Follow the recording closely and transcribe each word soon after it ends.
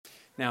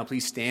Now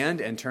please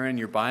stand and turn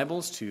your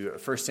Bibles to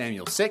 1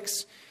 Samuel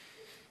 6.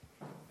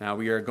 Now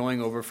we are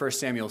going over 1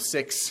 Samuel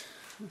 6,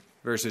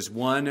 verses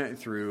 1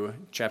 through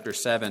chapter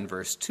 7,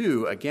 verse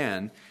 2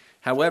 again.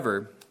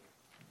 However,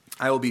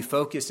 I will be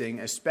focusing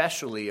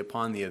especially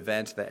upon the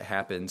event that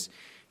happens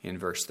in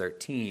verse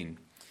 13.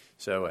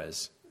 So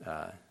as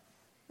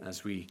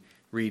we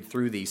read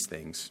through these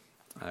things,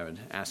 I would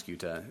ask you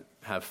to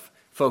have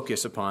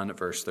focus upon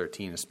verse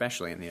 13,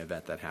 especially in the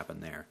event that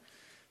happened there.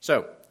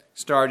 So,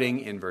 starting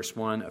in verse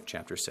 1 of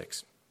chapter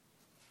 6.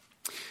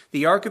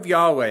 The ark of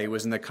Yahweh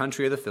was in the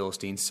country of the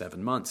Philistines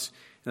 7 months.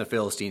 And the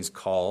Philistines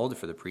called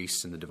for the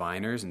priests and the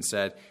diviners and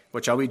said,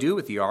 "What shall we do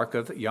with the ark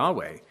of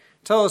Yahweh?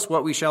 Tell us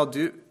what we shall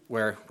do,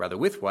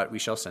 with what we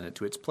shall send it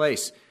to its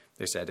place."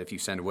 They said, "If you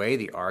send away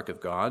the ark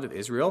of God of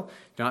Israel,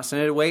 do not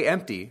send it away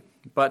empty,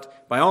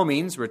 but by all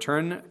means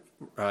return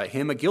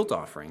him a guilt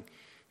offering.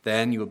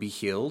 Then you will be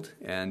healed,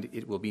 and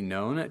it will be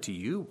known to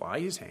you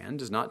why his hand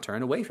does not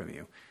turn away from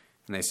you."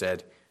 And they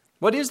said,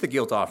 "What is the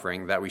guilt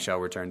offering that we shall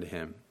return to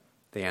him?"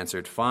 They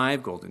answered,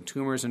 5 golden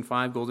tumors and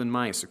 5 golden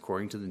mice,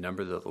 according to the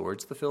number of the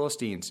lords of the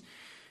Philistines.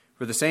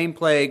 For the same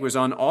plague was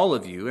on all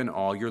of you and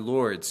all your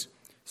lords.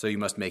 So you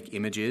must make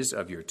images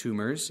of your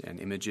tumors and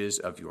images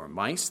of your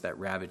mice that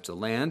ravage the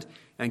land,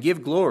 and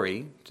give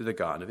glory to the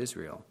God of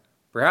Israel.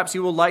 Perhaps he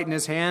will lighten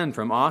his hand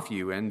from off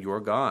you and your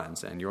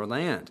gods and your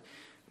land.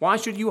 Why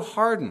should you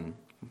harden?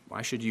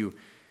 Why should you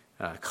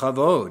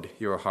kavod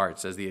your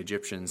hearts, as the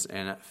Egyptians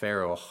and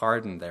Pharaoh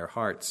hardened their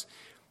hearts,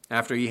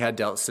 after he had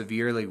dealt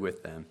severely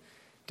with them?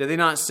 Did they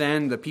not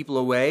send the people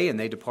away, and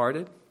they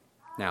departed?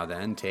 Now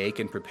then, take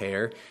and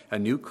prepare a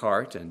new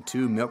cart and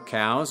 2 milk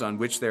cows on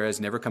which there has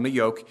never come a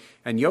yoke,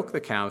 and yoke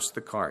the cows to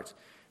the cart.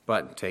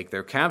 But take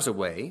their calves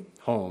away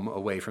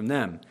from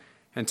them.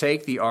 And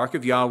take the ark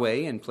of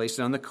Yahweh and place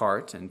it on the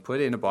cart, and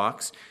put in a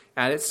box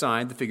at its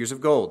side the figures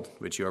of gold,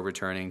 which you are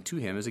returning to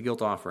him as a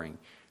guilt offering.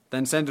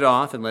 Then send it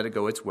off and let it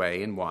go its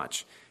way, and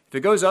watch. If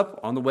it goes up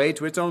on the way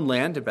to its own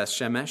land, to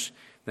Bethshemesh,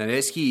 then it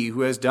is he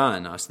who has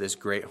done us this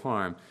great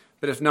harm.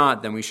 But if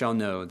not, then we shall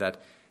know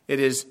that it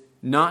is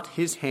not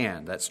his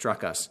hand that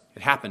struck us.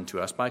 It happened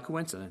to us by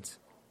coincidence."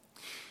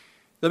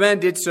 The men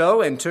did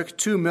so, and took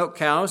 2 milk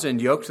cows,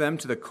 and yoked them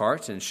to the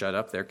cart, and shut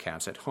up their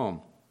calves at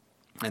home.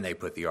 And they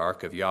put the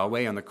ark of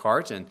Yahweh on the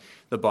cart, and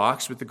the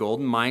box with the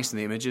golden mice and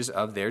the images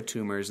of their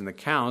tumors, and the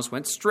cows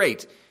went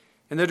straight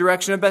in the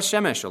direction of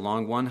Bethshemesh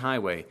along one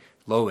highway,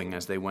 lowing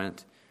as they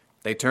went.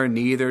 They turned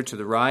neither to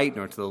the right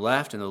nor to the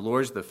left, and the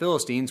lords of the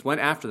Philistines went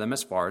after them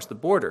as far as the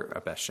border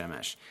of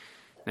Bethshemesh.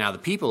 Now the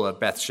people of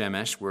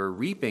Bethshemesh were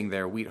reaping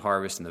their wheat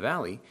harvest in the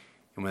valley,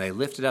 and when they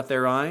lifted up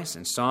their eyes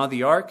and saw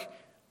the ark,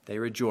 they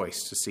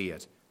rejoiced to see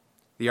it.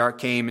 The ark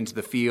came into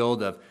the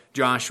field of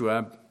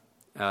Joshua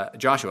of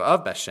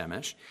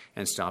Bethshemesh,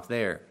 and stopped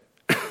there.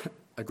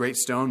 A great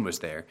stone was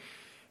there,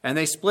 and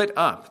they split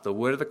up the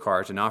wood of the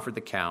cart and offered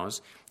the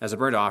cows as a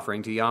burnt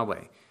offering to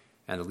Yahweh.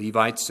 And the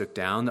Levites took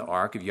down the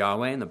ark of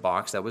Yahweh and the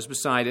box that was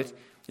beside it,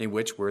 in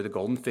which were the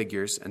golden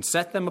figures, and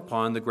set them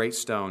upon the great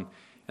stone.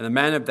 And the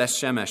men of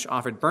Bethshemesh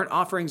offered burnt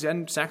offerings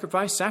and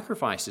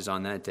sacrifices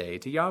on that day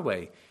to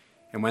Yahweh.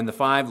 And when the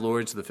 5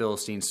 lords of the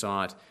Philistines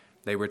saw it,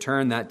 they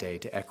returned that day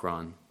to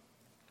Ekron.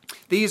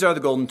 These are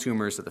the golden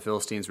tumors that the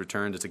Philistines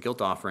returned as a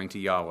guilt offering to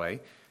Yahweh: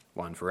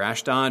 1 for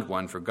Ashdod,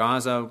 1 for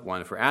Gaza,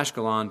 1 for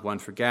Ashkelon, 1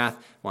 for Gath,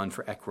 1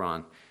 for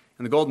Ekron.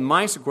 And the golden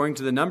mice according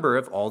to the number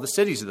of all the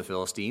cities of the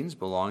Philistines,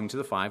 belonging to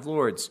the 5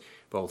 lords,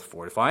 both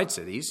fortified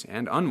cities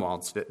and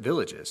unwalled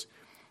villages.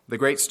 The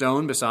great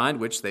stone beside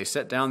which they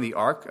set down the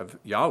ark of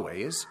Yahweh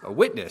is a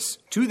witness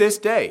to this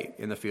day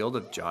in the field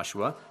of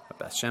Joshua of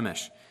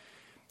Bethshemesh.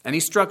 And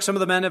he struck some of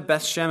the men of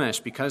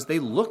Bethshemesh because they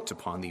looked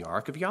upon the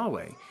ark of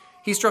Yahweh.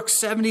 He struck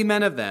 70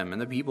 men of them,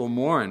 and the people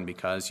mourned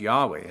because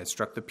Yahweh had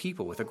struck the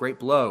people with a great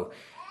blow.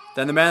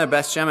 Then the men of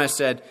Bethshemesh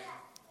said,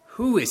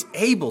 "Who is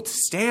able to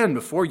stand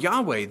before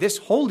Yahweh, this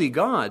holy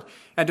God?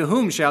 And to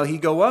whom shall he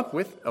go up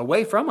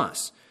away from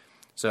us?"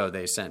 So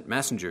they sent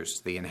messengers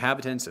to the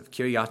inhabitants of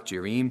Kiriath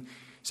Jearim,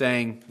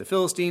 saying, "The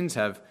Philistines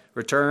have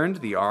returned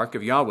the ark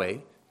of Yahweh.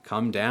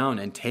 Come down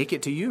and take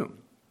it to you."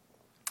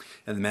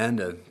 And the men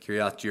of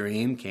Kiriath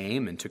Jearim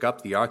came and took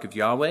up the ark of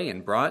Yahweh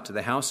and brought it to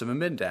the house of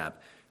Abinadab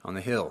on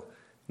the hill.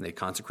 And they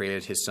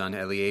consecrated his son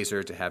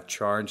Eleazar to have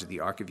charge of the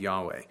ark of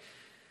Yahweh.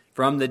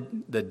 From the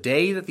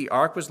day that the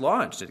ark was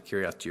lodged at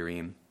Kiriath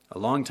Jearim, a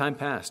long time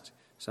passed,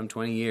 some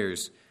 20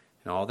 years,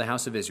 and all the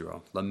house of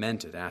Israel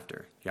lamented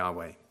after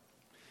Yahweh.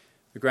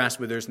 The grass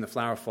withers and the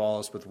flower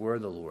falls, but the word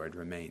of the Lord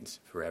remains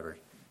forever.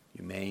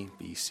 You may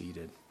be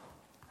seated.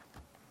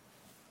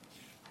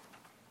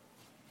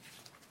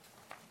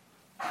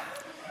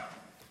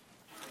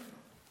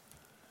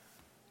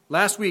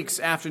 Last week's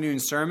afternoon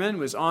sermon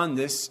was on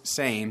this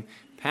same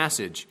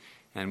passage,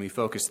 and we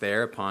focused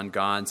there upon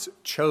God's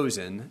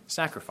chosen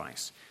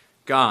sacrifice.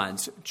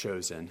 God's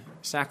chosen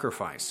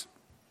sacrifice.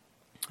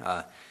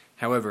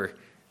 However,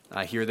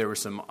 here there were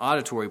some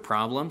auditory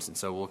problems, and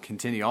so we'll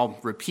continue. I'll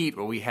repeat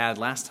what we had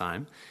last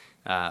time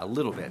a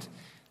little bit.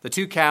 The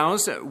 2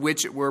 cows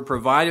which were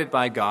provided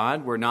by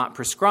God were not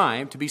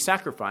prescribed to be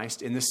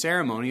sacrificed in the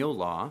ceremonial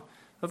law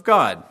of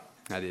God,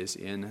 that is,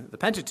 in the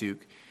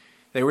Pentateuch.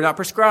 They were not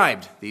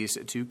prescribed, these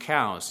 2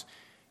 cows.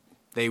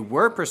 They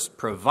were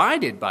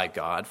provided by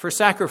God for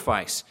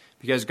sacrifice,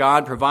 because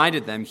God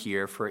provided them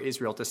here for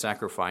Israel to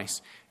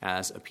sacrifice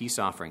as a peace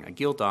offering, a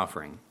guilt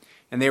offering.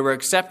 And they were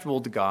acceptable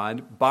to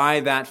God by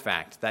that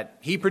fact, that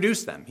he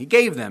produced them. He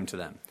gave them to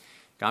them.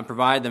 God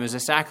provided them as a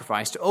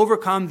sacrifice to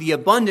overcome the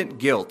abundant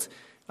guilt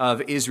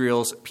of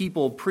Israel's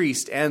people,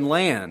 priest, and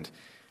land.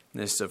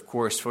 This, of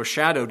course,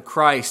 foreshadowed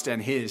Christ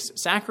and his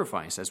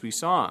sacrifice, as we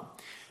saw.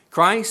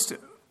 Christ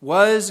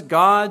was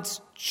God's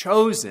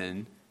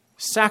chosen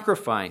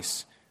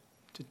sacrifice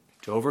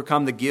to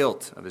overcome the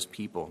guilt of his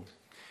people.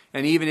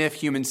 And even if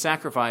human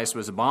sacrifice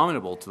was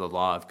abominable to the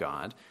law of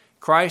God,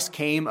 Christ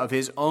came of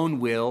his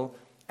own will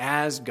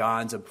as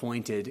God's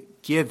appointed,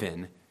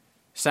 given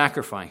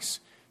sacrifice.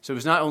 So it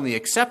was not only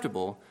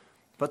acceptable,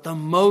 but the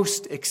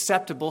most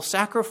acceptable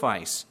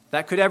sacrifice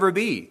that could ever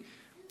be.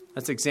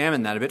 Let's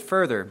examine that a bit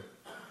further.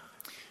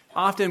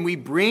 Often we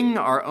bring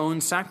our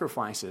own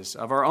sacrifices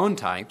of our own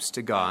types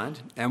to God,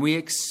 and we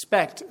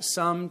expect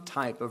some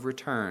type of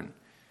return.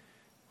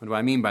 What do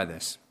I mean by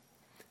this?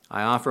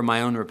 I offer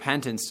my own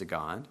repentance to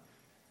God.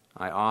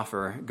 I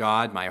offer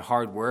God my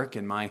hard work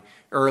and my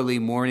early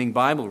morning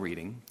Bible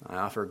reading. I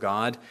offer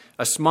God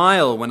a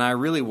smile when I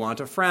really want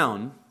to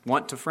frown,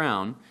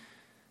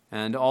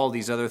 and all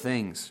these other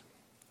things.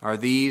 Are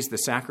these the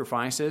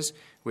sacrifices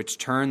which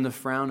turn the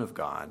frown of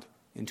God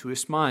into a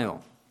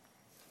smile,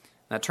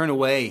 that turn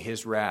away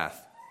his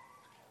wrath?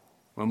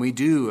 When we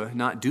do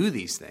not do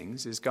these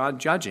things, is God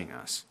judging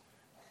us?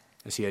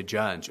 Is he a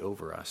judge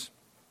over us?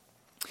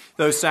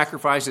 Those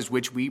sacrifices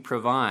which we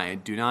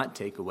provide do not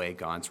take away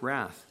God's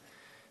wrath.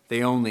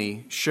 They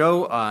only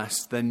show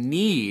us the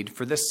need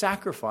for the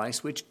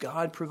sacrifice which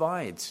God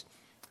provides.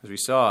 As we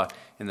saw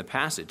in the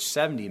passage,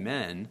 70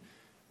 men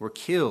were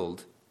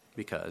killed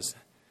because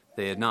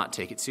they did not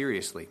take it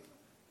seriously.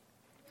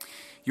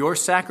 Your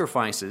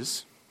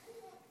sacrifices,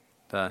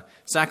 the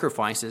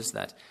sacrifices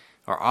that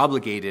are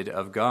obligated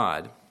of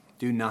God,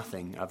 do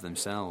nothing of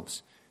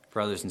themselves,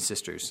 brothers and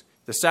sisters.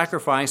 The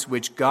sacrifice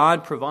which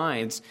God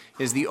provides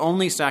is the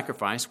only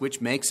sacrifice which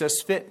makes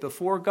us fit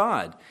before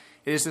God.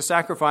 It is the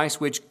sacrifice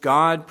which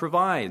God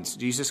provides,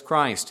 Jesus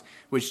Christ,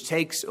 which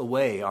takes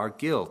away our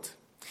guilt.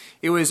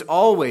 It was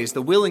always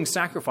the willing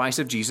sacrifice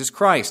of Jesus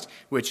Christ,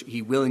 which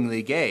he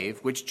willingly gave,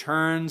 which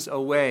turned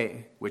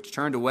away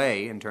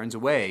and turns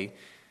away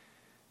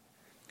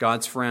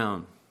God's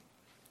frown,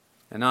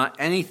 and not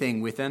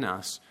anything within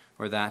us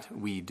or that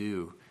we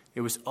do.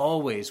 It was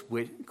always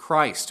with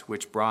Christ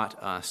which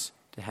brought us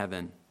to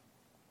heaven.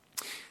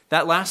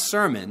 That last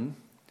sermon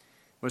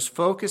was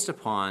focused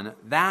upon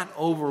that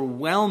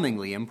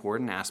overwhelmingly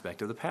important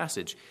aspect of the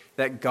passage,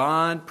 that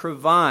God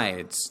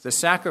provides the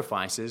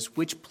sacrifices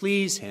which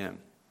please him.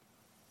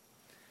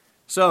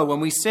 So when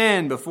we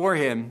sin before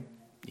him,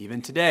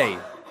 even today,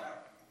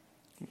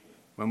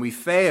 when we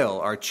fail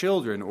our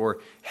children or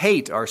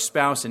hate our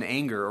spouse in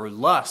anger or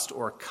lust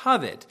or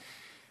covet,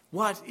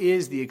 what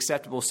is the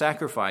acceptable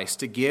sacrifice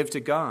to give to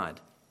God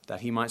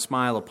that he might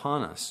smile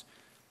upon us?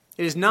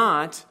 It is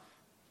not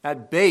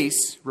at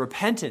base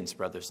repentance,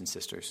 brothers and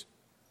sisters.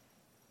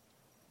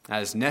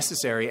 As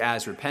necessary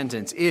as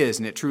repentance is,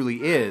 and it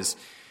truly is,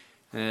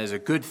 and it is a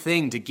good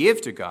thing to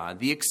give to God,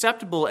 the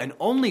acceptable and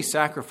only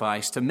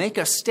sacrifice to make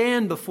us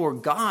stand before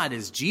God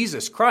is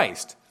Jesus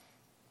Christ.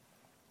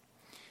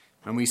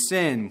 When we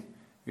sin,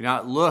 we do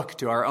not look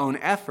to our own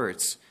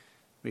efforts.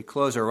 We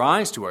close our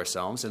eyes to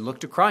ourselves and look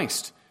to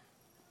Christ,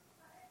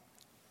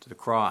 to the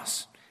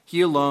cross. He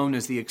alone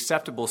is the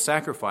acceptable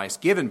sacrifice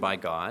given by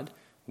God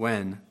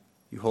when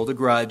you hold a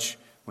grudge,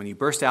 when you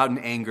burst out in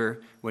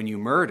anger, when you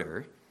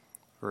murder,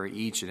 for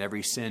each and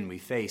every sin we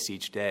face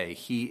each day.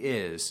 He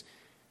is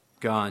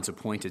God's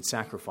appointed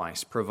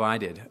sacrifice,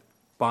 provided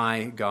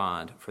by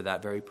God for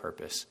that very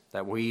purpose,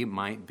 that we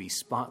might be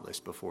spotless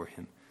before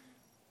him.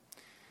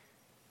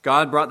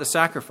 God brought the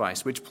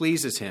sacrifice which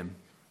pleases him.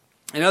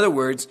 In other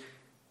words,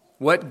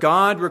 what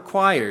God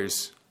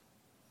requires,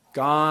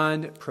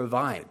 God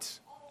provides.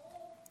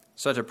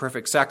 Such a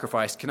perfect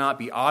sacrifice cannot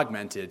be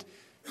augmented,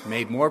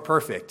 made more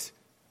perfect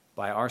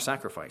by our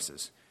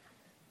sacrifices.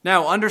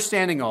 Now,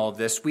 understanding all of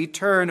this, we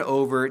turn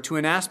over to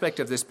an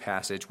aspect of this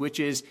passage which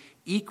is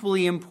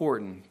equally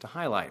important to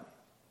highlight.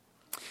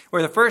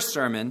 Where the first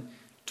sermon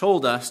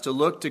told us to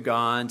look to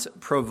God's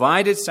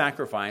provided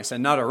sacrifice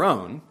and not our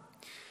own,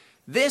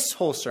 this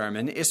whole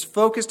sermon is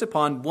focused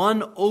upon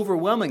one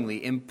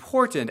overwhelmingly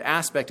important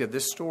aspect of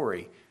this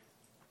story.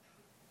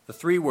 The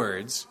 3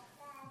 words,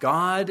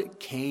 God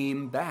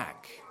came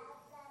back.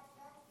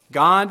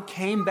 God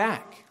came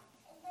back.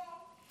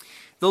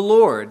 The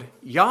Lord,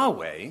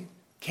 Yahweh,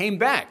 came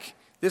back.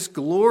 This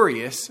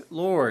glorious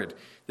Lord.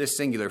 This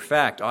singular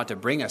fact ought to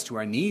bring us to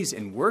our knees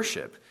in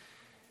worship.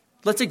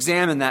 Let's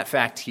examine that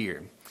fact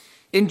here.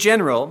 In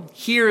general,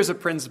 here is a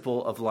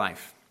principle of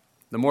life.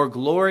 The more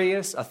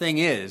glorious a thing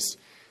is,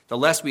 the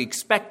less we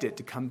expect it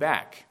to come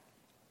back.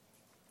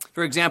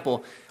 For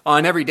example, on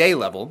an everyday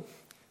level,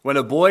 when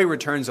a boy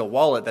returns a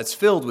wallet that's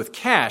filled with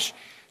cash,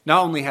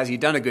 not only has he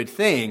done a good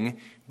thing,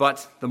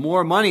 but the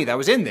more money that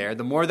was in there,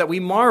 the more that we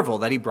marvel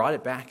that he brought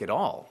it back at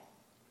all.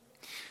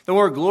 The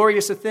more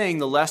glorious a thing,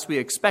 the less we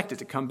expect it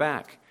to come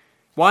back.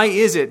 Why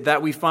is it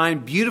that we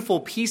find beautiful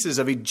pieces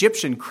of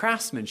Egyptian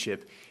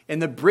craftsmanship in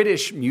the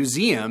British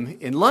Museum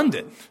in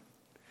London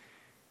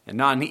and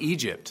not in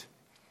Egypt?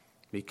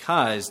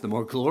 Because the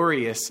more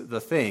glorious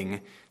the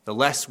thing, the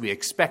less we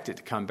expect it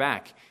to come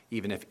back,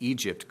 even if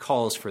Egypt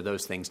calls for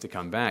those things to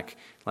come back,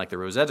 like the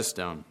Rosetta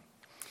Stone.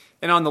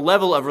 And on the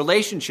level of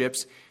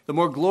relationships, the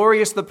more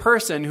glorious the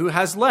person who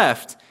has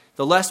left,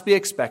 the less we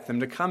expect them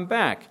to come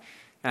back.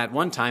 At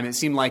one time, it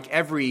seemed like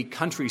every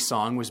country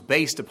song was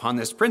based upon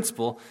this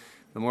principle.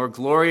 The more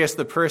glorious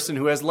the person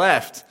who has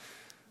left,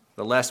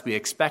 the less we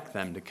expect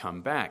them to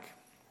come back.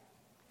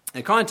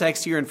 The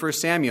context here in 1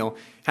 Samuel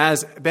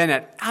has been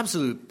at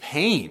absolute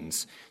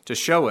pains to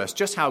show us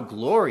just how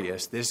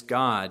glorious this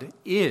God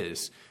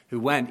is who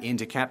went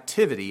into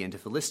captivity into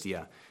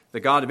Philistia, the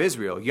God of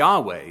Israel,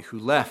 Yahweh, who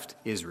left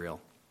Israel.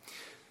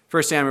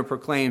 1 Samuel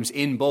proclaims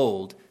in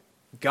bold,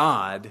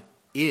 God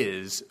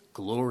is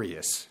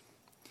glorious.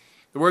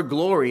 The word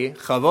glory,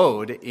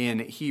 chavod, in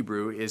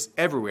Hebrew is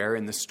everywhere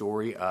in the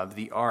story of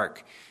the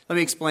ark. Let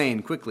me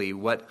explain quickly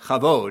what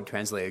chavod,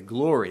 translated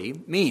glory,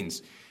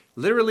 means.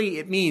 Literally,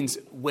 it means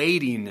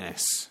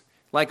weightiness,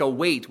 like a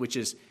weight which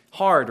is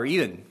hard or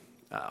even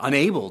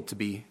unable to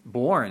be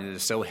borne. It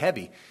is so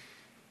heavy.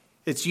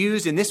 It's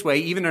used in this way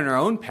even in our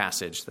own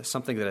passage,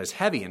 something that is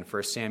heavy in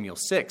 1 Samuel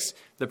 6.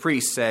 The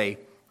priests say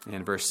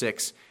in verse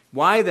 6,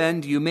 "Why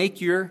then do you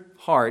make your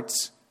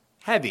hearts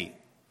heavy?"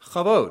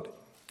 Chavod,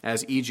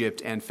 as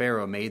Egypt and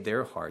Pharaoh made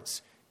their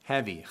hearts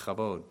heavy.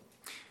 Chavod.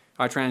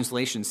 Our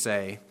translations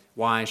say,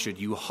 "Why should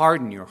you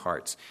harden your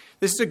hearts?"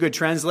 This is a good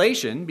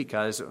translation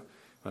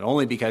but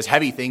only because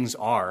heavy things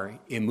are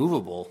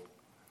immovable,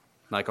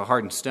 like a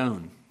hardened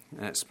stone.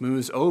 And it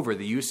smooths over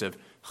the use of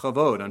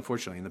chavod,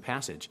 unfortunately, in the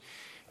passage.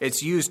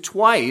 It's used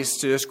twice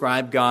to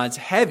describe God's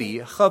heavy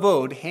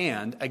chavod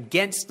hand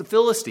against the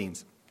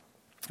Philistines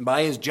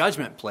by his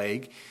judgment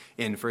plague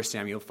in 1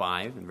 Samuel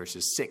 5 and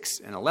verses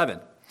 6 and 11.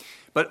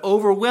 But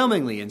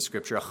overwhelmingly in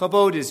Scripture,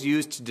 chavod is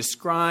used to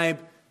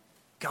describe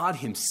God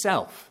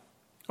himself.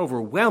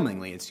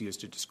 Overwhelmingly, it's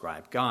used to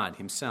describe God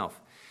himself.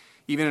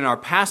 Even in our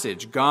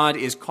passage, God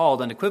is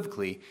called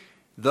unequivocally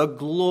the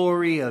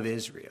glory of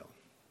Israel.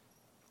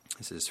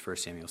 This is 1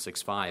 Samuel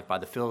 6:5 by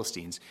the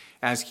Philistines,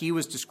 as he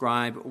was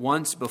described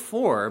once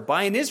before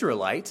by an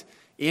Israelite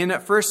in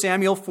 1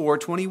 Samuel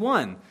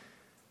 4:21,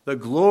 the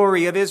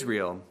glory of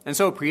Israel. And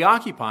so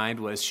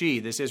preoccupied was she,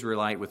 this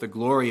Israelite, with the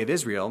glory of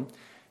Israel,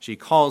 she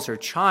calls her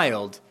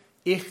child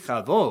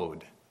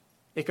Ichavod,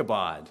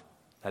 Ichabod,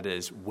 that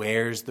is,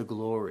 where's the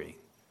glory?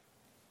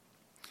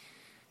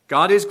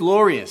 God is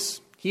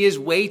glorious. He is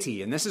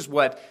weighty, and this is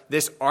what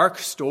this ark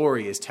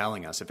story is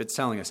telling us, if it's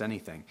telling us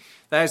anything.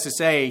 That is to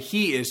say,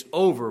 he is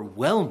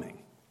overwhelming.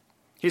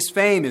 His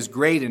fame is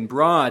great and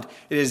broad.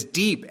 It is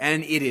deep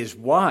and it is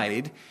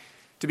wide.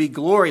 To be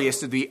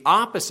glorious is the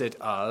opposite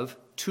of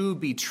to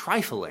be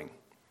trifling.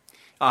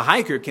 A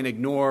hiker can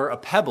ignore a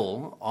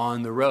pebble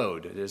on the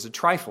road. It is a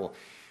trifle.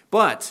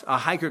 But a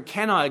hiker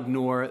cannot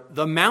ignore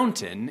the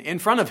mountain in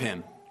front of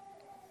him.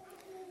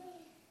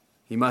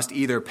 He must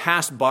either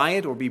pass by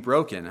it or be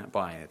broken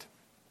by it.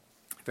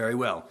 Very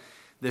well.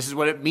 This is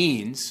what it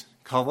means,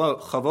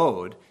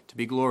 chavod, to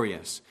be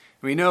glorious.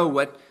 We know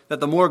that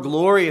the more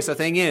glorious a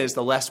thing is,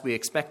 the less we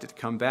expect it to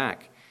come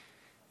back.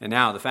 And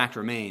now the fact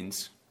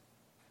remains,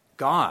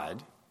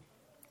 God,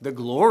 the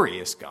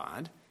glorious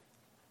God,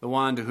 the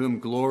one to whom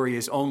glory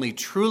is only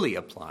truly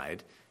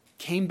applied,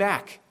 came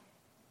back.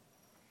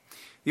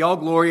 The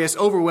all-glorious,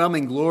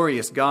 overwhelming,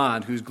 glorious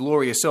God, whose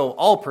glory is so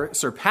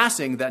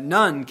all-surpassing that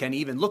none can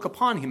even look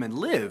upon him and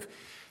live,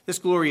 this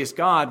glorious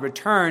God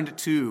returned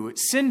to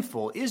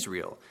sinful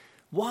Israel.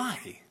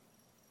 Why?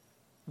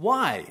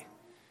 Why?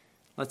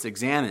 Let's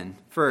examine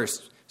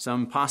first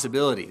some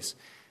possibilities.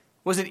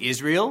 Was it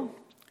Israel?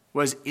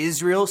 Was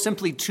Israel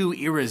simply too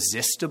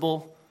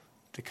irresistible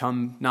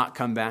to not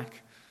come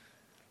back?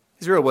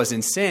 Israel was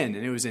in sin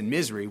and it was in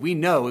misery. We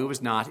know it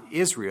was not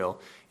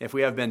Israel. If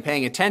we have been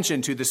paying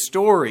attention to the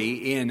story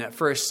in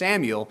 1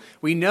 Samuel,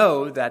 we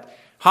know that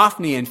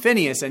Hophni and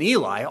Phinehas and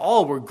Eli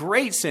all were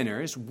great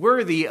sinners,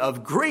 worthy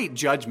of great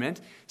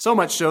judgment, so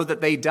much so that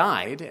they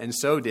died, and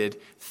so did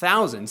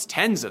thousands,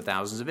 tens of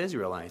thousands of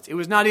Israelites. It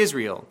was not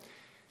Israel.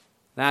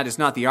 That is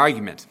not the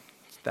argument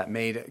that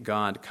made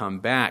God come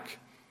back.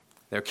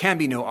 There can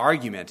be no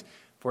argument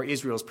for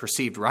Israel's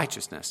perceived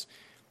righteousness.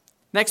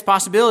 Next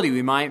possibility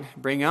we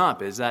might bring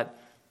up is that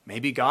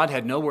maybe God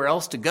had nowhere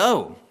else to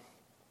go.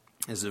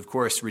 This is, of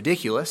course,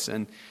 ridiculous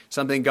and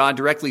something God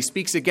directly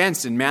speaks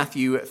against in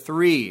Matthew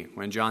 3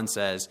 when John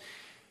says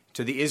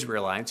to the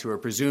Israelites who are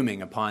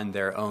presuming upon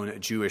their own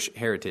Jewish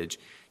heritage,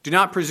 "Do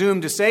not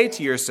presume to say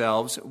to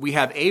yourselves, 'We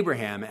have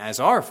Abraham as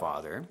our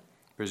father,'"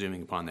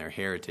 presuming upon their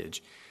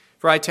heritage.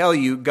 "For I tell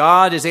you,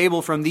 God is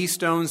able from these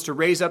stones to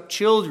raise up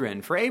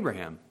children for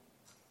Abraham.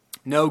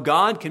 No,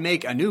 God can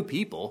make a new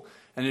people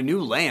and a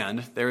new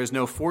land. There is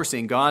no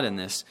forcing God in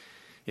this.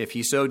 If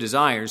he so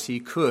desires, he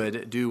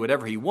could do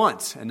whatever he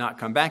wants and not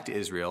come back to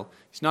Israel.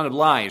 He's not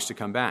obliged to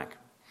come back.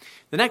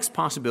 The next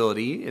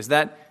possibility is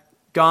that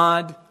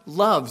God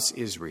loves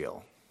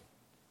Israel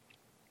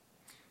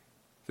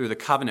through the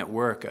covenant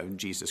work of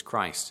Jesus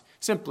Christ.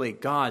 Simply,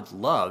 God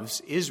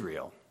loves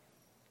Israel.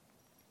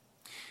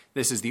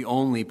 This is the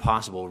only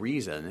possible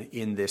reason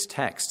in this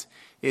text.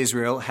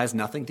 Israel has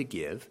nothing to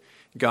give.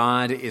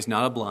 God is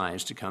not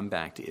obliged to come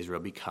back to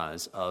Israel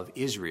because of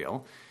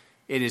Israel.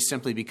 It is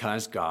simply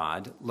because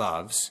God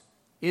loves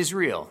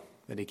Israel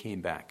that he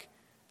came back.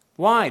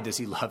 Why does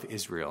he love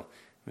Israel?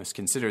 We must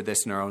consider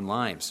this in our own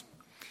lives.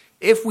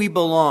 If we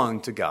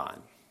belong to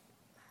God,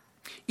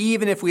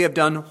 even if we have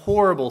done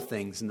horrible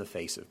things in the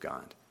face of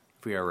God,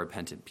 if we are a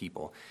repentant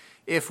people,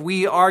 if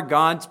we are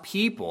God's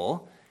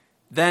people,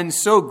 then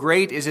so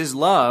great is his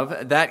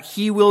love that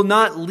he will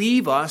not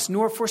leave us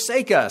nor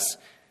forsake us,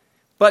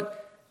 but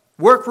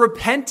work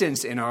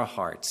repentance in our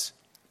hearts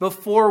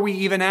before we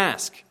even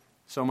ask.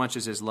 So much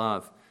is his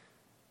love.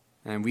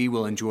 And we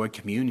will enjoy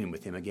communion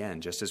with him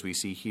again, just as we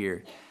see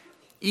here.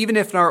 Even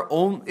if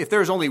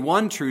there is only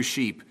one true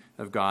sheep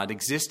of God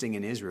existing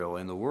in Israel,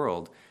 in the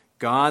world,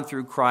 God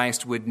through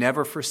Christ would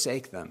never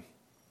forsake them.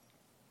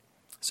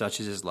 Such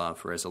is his love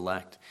for his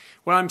elect.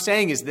 What I'm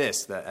saying is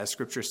this, that as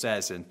Scripture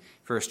says in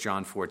 1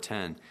 John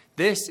 4:10,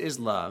 this is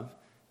love,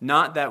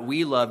 not that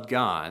we loved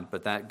God,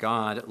 but that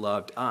God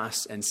loved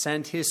us and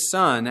sent his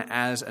Son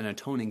as an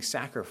atoning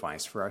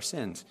sacrifice for our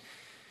sins.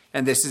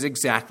 And this is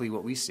exactly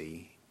what we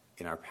see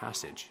in our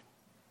passage.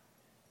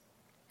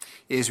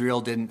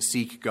 Israel didn't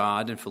seek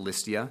God in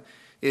Philistia.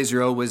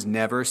 Israel was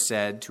never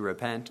said to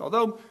repent,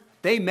 although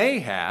they may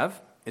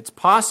have. It's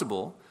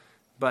possible,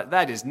 but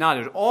that is not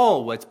at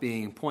all what's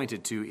being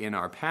pointed to in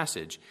our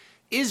passage.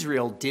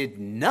 Israel did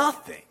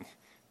nothing.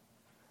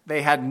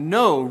 They had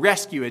no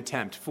rescue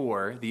attempt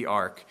for the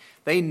ark.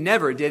 They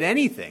never did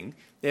anything.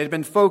 They had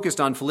been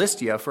focused on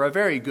Philistia for a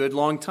very good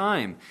long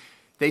time.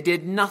 They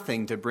did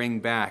nothing to bring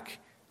back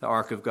the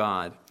ark of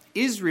God.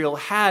 Israel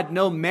had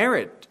no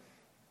merit.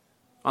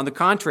 On the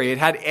contrary, it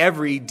had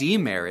every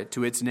demerit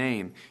to its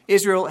name.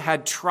 Israel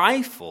had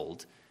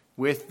trifled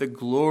with the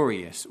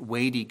glorious,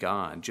 weighty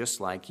God, just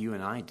like you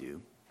and I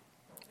do,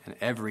 and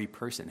every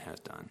person has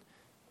done.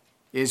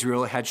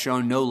 Israel had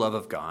shown no love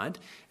of God,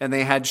 and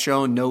they had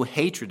shown no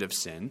hatred of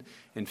sin.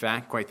 In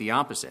fact, quite the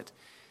opposite.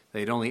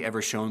 They had only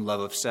ever shown love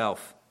of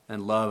self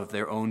and love of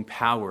their own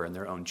power and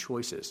their own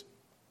choices.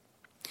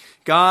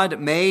 God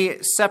may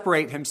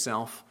separate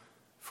himself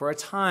for a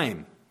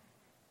time,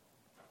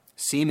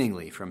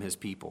 seemingly from his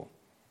people,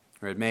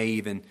 or it may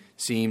even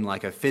seem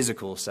like a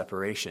physical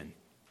separation,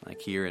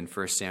 like here in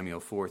 1 Samuel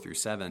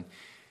 4-7,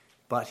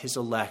 but his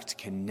elect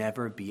can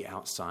never be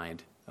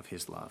outside of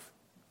his love.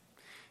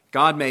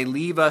 God may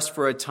leave us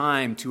for a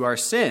time to our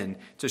sin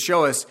to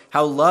show us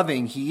how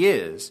loving he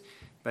is,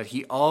 but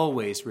he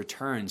always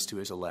returns to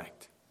his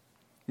elect.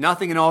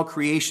 Nothing in all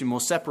creation will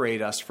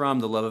separate us from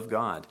the love of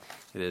God.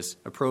 It is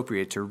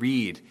appropriate to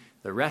read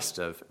the rest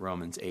of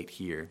Romans 8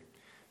 here.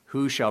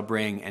 Who shall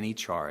bring any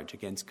charge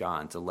against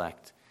God's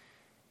elect?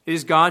 It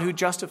is God who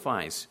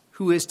justifies.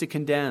 Who is to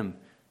condemn?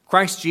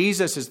 Christ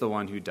Jesus is the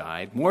one who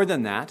died. More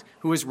than that,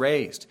 who was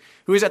raised,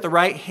 who is at the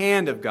right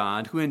hand of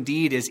God, who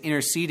indeed is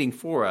interceding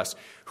for us.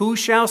 Who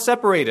shall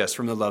separate us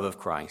from the love of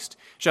Christ?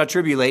 Shall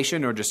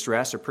tribulation or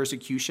distress or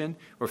persecution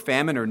or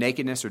famine or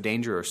nakedness or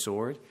danger or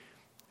sword?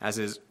 As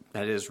it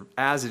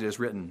is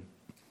written,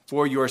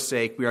 for your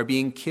sake we are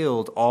being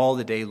killed all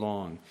the day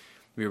long.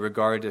 We are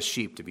regarded as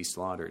sheep to be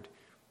slaughtered.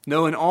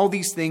 No, in all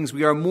these things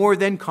we are more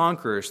than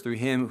conquerors through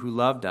him who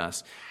loved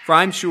us. For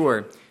I'm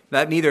sure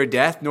that neither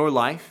death nor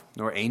life,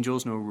 nor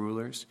angels nor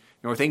rulers,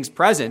 nor things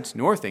present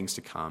nor things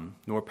to come,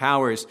 nor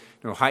powers,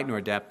 nor height nor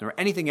depth, nor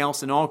anything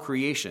else in all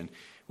creation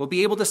will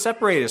be able to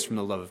separate us from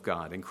the love of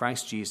God in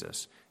Christ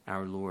Jesus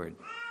our Lord.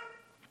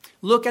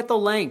 Look at the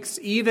lengths,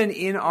 even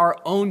in our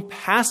own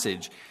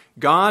passage,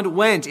 God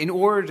went in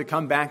order to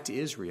come back to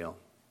Israel.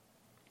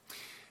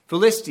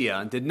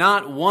 Philistia did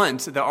not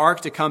want the ark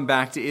to come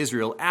back to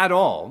Israel at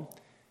all.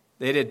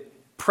 They had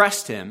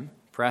pressed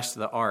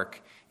the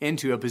ark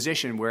into a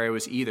position where it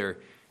was either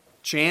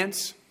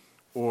chance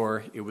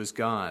or it was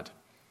God.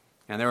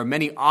 And there were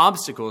many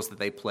obstacles that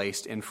they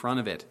placed in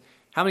front of it.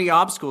 How many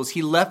obstacles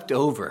he left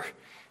over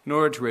in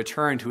order to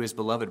return to his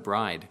beloved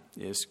bride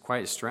is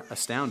quite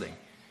astounding.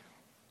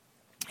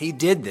 He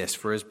did this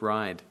for his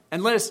bride.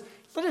 And let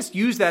us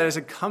use that as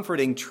a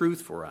comforting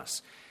truth for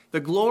us. The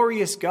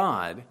glorious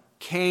God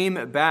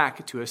came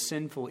back to a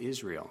sinful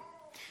Israel,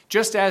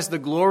 just as the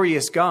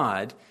glorious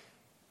God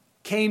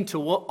came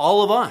to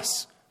all of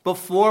us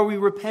before we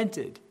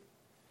repented.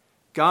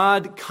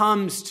 God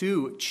comes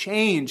to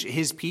change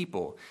his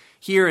people.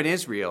 Here in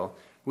Israel,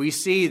 we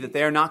see that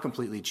they are not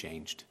completely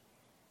changed.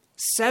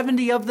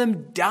 70 of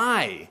them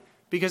die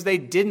because they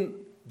didn't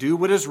do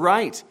what is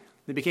right.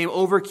 They became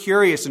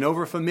over-curious and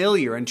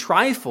over-familiar and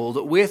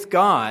trifled with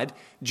God,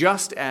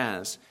 just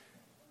as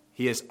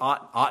he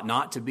ought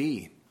not to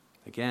be.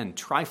 Again,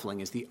 trifling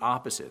is the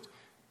opposite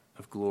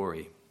of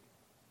glory.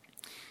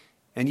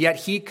 And yet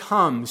he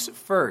comes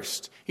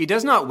first. He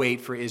does not wait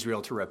for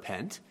Israel to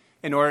repent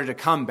in order to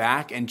come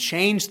back and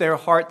change their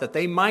heart that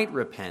they might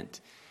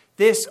repent.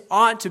 This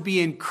ought to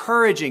be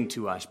encouraging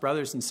to us,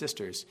 brothers and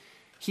sisters.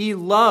 He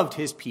loved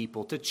his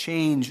people to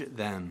change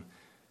them.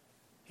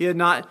 He did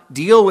not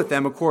deal with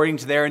them according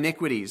to their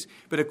iniquities,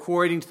 but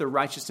according to the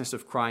righteousness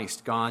of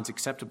Christ, God's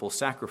acceptable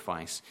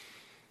sacrifice.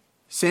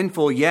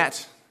 Sinful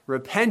yet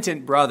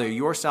repentant brother,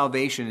 your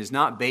salvation is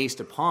not based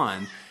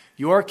upon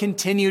your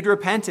continued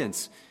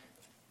repentance.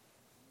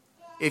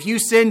 If you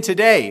sin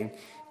today,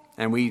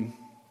 and we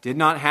did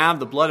not have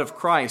the blood of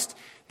Christ,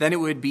 then it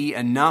would be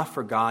enough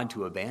for God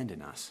to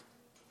abandon us.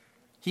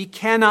 He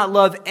cannot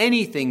love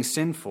anything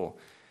sinful.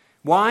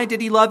 Why did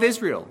he love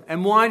Israel?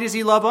 And why does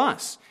he love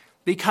us?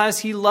 Because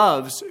he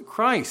loves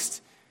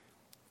Christ.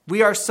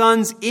 We are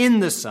sons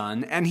in the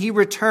Son, and he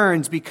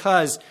returns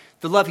because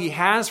the love he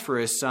has for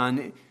his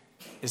Son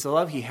is the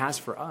love he has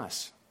for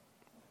us.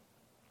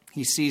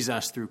 He sees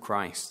us through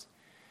Christ.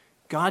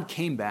 God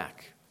came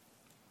back.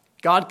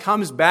 God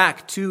comes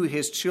back to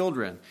his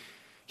children.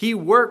 He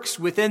works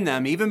within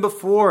them even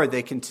before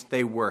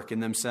they work in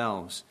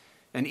themselves.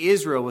 And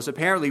Israel was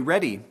apparently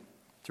ready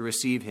to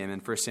receive him in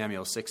 1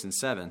 Samuel 6 and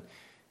 7.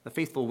 The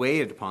faithful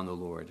waited upon the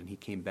Lord, and he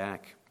came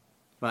back.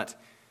 But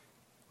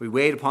we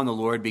wait upon the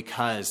Lord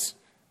because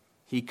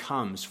he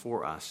comes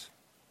for us.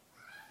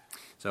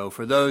 So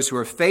for those who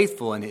are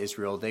faithful in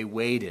Israel, they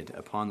waited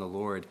upon the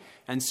Lord.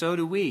 And so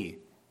do we.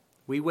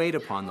 We wait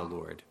upon the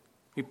Lord.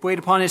 We wait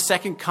upon his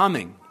second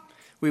coming.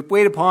 We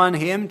wait upon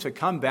him to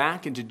come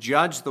back and to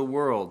judge the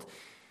world.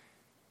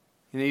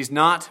 And he's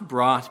not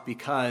brought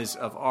because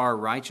of our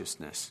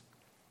righteousness.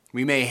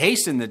 We may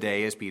hasten the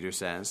day, as Peter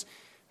says,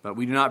 but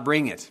we do not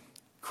bring it.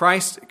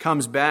 Christ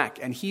comes back,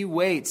 and he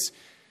waits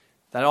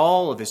that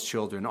all of his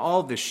children,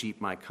 all of his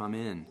sheep might come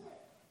in.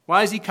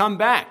 Why does he come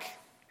back?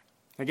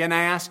 Again,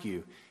 I ask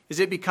you, is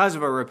it because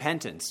of our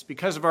repentance,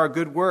 because of our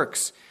good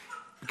works,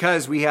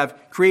 because we have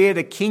created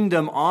a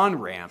kingdom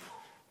on-ramp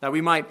that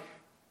we might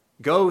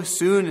go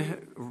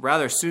soon,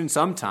 rather soon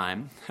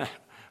sometime?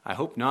 I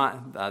hope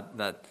not.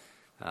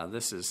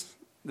 This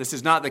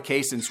is not the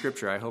case in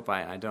Scripture. I hope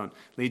I don't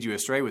lead you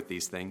astray with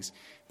these things.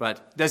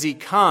 But does he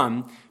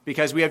come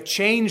because we have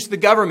changed the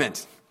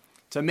government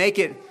to make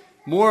it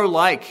more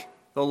like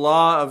the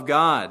law of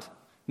God?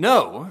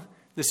 No,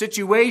 the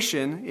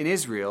situation in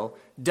Israel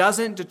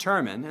doesn't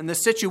determine, and the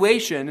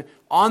situation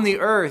on the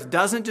earth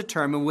doesn't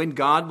determine when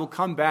God will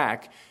come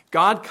back.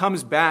 God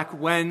comes back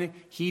when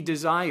he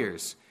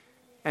desires.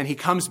 And he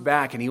comes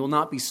back, and he will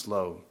not be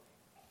slow.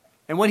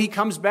 And when he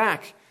comes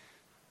back,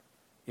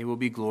 it will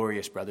be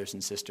glorious, brothers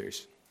and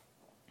sisters.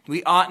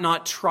 We ought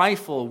not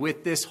trifle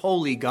with this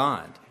holy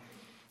God.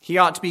 He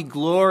ought to be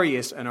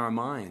glorious in our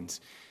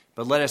minds.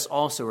 But let us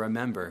also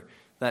remember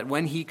that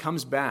when he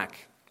comes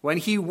back, when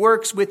he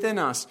works within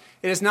us,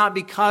 it is not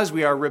because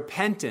we are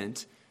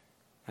repentant,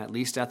 at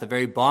least at the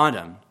very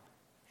bottom.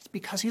 It's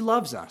because he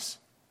loves us.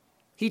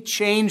 He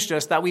changed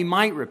us that we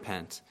might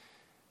repent.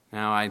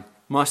 Now, I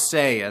must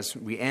say as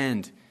we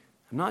end,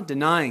 I'm not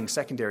denying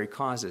secondary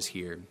causes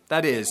here.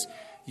 That is,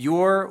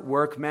 your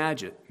work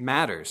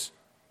matters.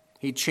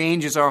 He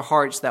changes our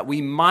hearts that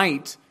we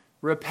might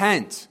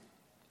repent.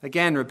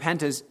 Again,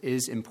 repentance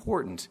is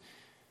important.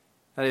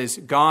 That is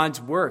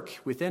God's work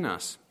within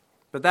us.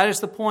 But that is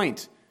the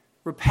point.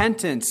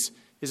 Repentance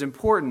is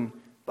important,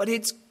 but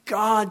it's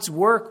God's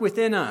work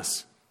within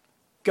us.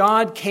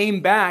 God came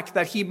back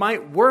that he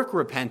might work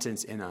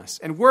repentance in us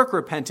and work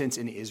repentance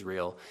in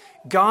Israel.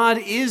 God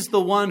is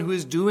the one who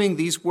is doing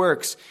these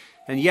works.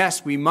 And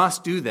yes, we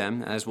must do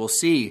them, as we'll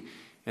see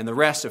in the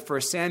rest of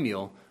 1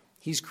 Samuel.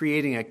 He's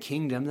creating a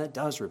kingdom that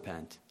does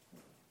repent.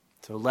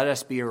 So let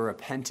us be a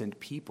repentant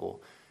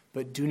people,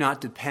 but do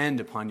not depend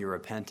upon your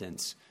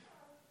repentance,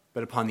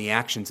 but upon the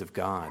actions of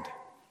God.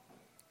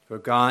 For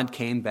God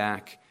came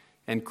back,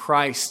 and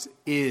Christ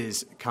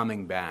is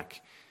coming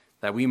back,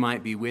 that we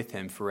might be with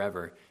him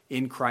forever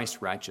in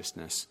Christ's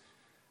righteousness,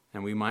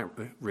 and we might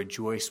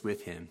rejoice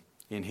with him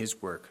in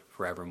his work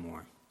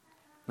forevermore.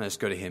 Let us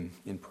go to him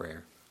in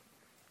prayer.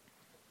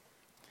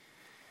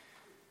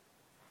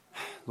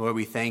 Lord,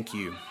 we thank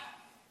you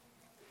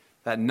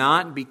that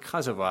not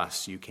because of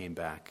us you came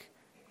back,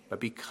 but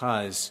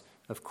because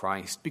of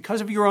Christ,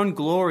 because of your own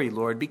glory,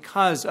 Lord,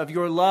 because of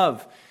your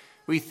love.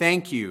 We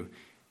thank you.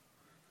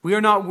 We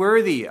are not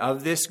worthy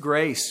of this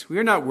grace. We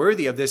are not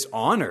worthy of this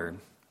honor,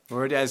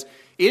 Lord, as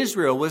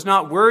Israel was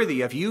not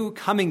worthy of you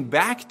coming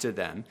back to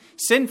them,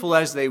 sinful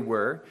as they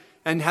were,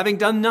 and having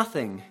done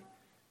nothing.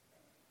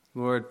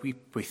 Lord, we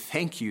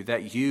thank you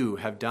that you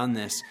have done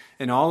this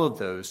in all of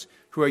those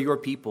who are your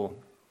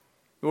people.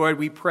 Lord,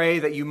 we pray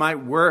that you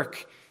might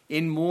work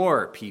in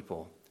more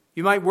people.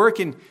 You might work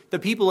in the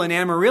people in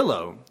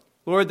Amarillo.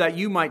 Lord, that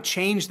you might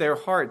change their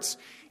hearts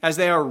as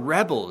they are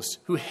rebels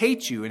who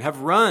hate you and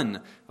have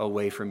run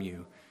away from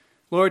you.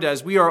 Lord,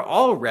 as we are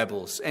all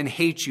rebels and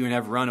hate you and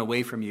have run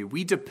away from you,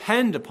 we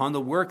depend upon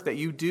the work that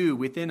you do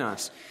within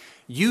us.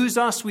 Use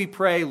us, we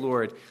pray,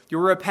 Lord,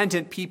 your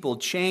repentant people,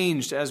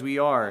 changed as we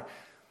are,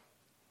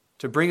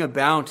 to bring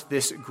about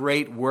this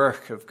great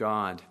work of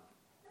God.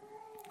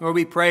 Lord,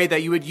 we pray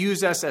that you would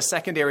use us as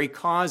secondary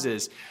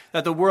causes,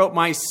 that the world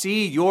might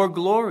see your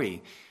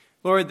glory.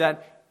 Lord,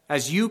 that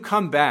as you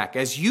come back,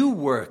 as you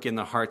work in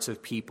the hearts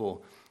of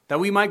people, that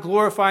we might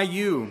glorify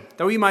you,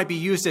 that we might be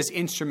used as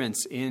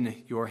instruments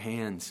in your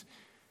hands.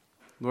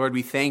 Lord,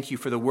 we thank you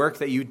for the work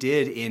that you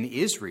did in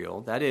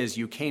Israel. That is,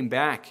 you came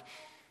back.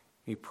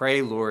 We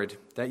pray, Lord,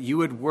 that you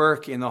would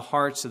work in the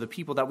hearts of the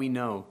people that we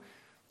know,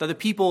 that the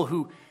people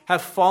who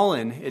have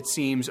fallen, it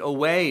seems,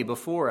 away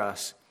before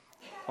us,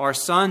 our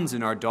sons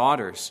and our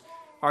daughters,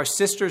 our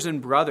sisters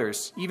and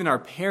brothers, even our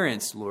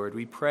parents, Lord,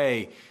 we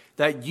pray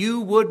that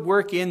you would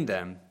work in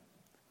them,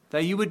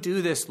 that you would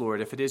do this,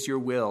 Lord, if it is your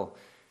will.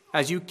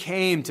 As you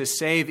came to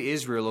save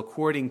Israel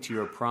according to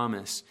your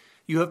promise,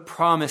 you have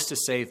promised to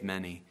save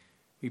many.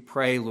 We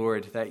pray,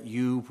 Lord, that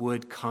you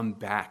would come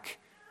back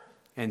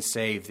and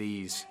save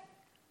these.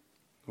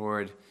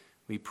 Lord,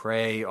 we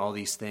pray all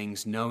these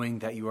things knowing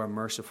that you are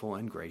merciful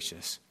and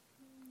gracious.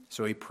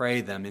 So we pray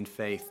them in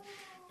faith,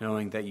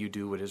 knowing that you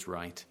do what is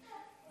right.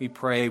 We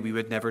pray we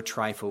would never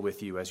trifle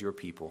with you as your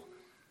people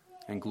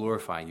and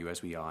glorify you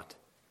as we ought.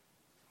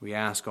 We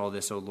ask all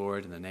this, O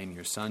Lord, in the name of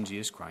your Son,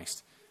 Jesus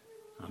Christ.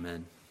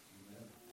 Amen.